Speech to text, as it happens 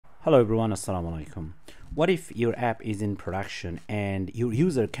Hello everyone, assalamu alaikum. What if your app is in production and your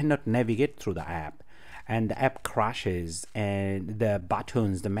user cannot navigate through the app and the app crashes and the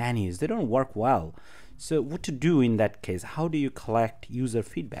buttons, the menus, they don't work well? So what to do in that case? How do you collect user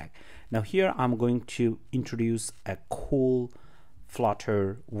feedback? Now here I'm going to introduce a cool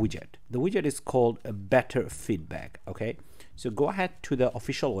Flutter widget. The widget is called a BetterFeedback. Okay, so go ahead to the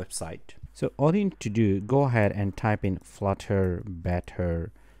official website. So all you need to do, go ahead and type in Flutter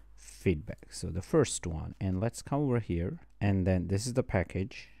BetterFeedback. So the first one, and let's come over here, and then this is the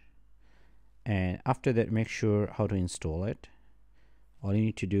package, and after that make sure how to install it. All you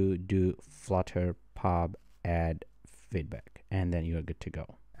need to do flutter pub add feedback, and then you're good to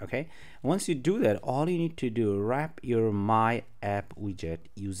go. Okay, once you do that, all you need to do, wrap your my app widget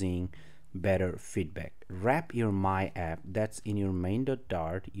using BetterFeedback. Wrap your my app that's in your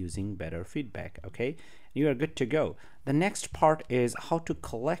main.dart using BetterFeedback. Okay, you are good to go. The next part is how to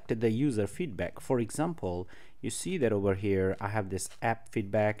collect the user feedback. For example, you see that over here I have this app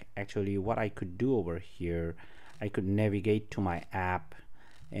feedback. Actually, what I could do over here, I could navigate to my app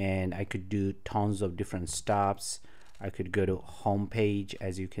and I could do tons of different stops. I could go to home page,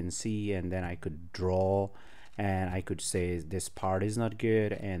 as you can see, and then I could draw, and I could say this part is not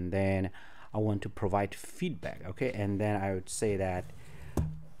good, and then I want to provide feedback. Okay, and then I would say that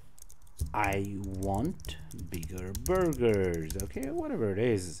I want bigger burgers, okay, whatever it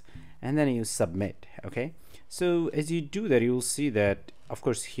is, and then you submit. Okay, so as you do that, you will see that, of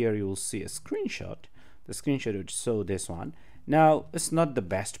course, here you will see a screenshot. The screenshot would show this one. Now it's not the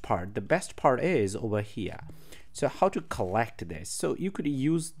best part. The best part is over here. So how to collect this? So you could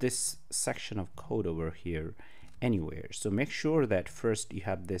use this section of code over here anywhere. So make sure that first you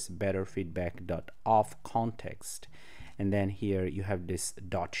have this BetterFeedback.off context, and then here you have this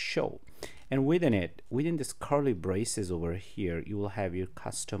 .show, and within it, within this curly braces over here, you will have your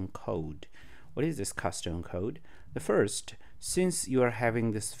custom code. What is this custom code? The first, since you are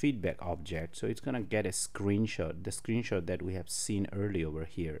having this feedback object, so it's gonna get a screenshot, the screenshot that we have seen earlier over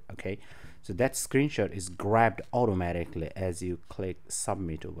here. Okay, so that screenshot is grabbed automatically as you click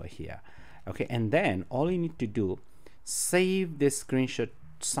submit over here. Okay, and then all you need to do, save this screenshot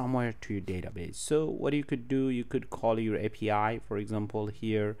somewhere to your database. So what you could do, you could call your API. For example,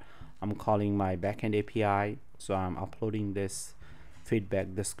 here I'm calling my backend API, so I'm uploading this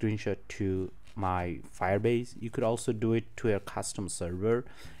feedback, the screenshot, to my Firebase. You could also do it to a custom server,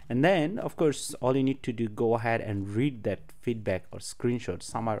 and then of course all you need to do, go ahead and read that feedback or screenshot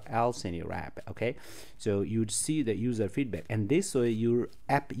somewhere else in your app. Okay, so you'd see the user feedback, and this way your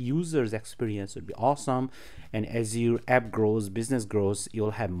app users experience would be awesome, and as your app grows, business grows,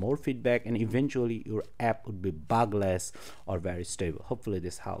 you'll have more feedback, and eventually your app would be bugless or very stable. Hopefully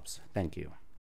this helps. Thank you.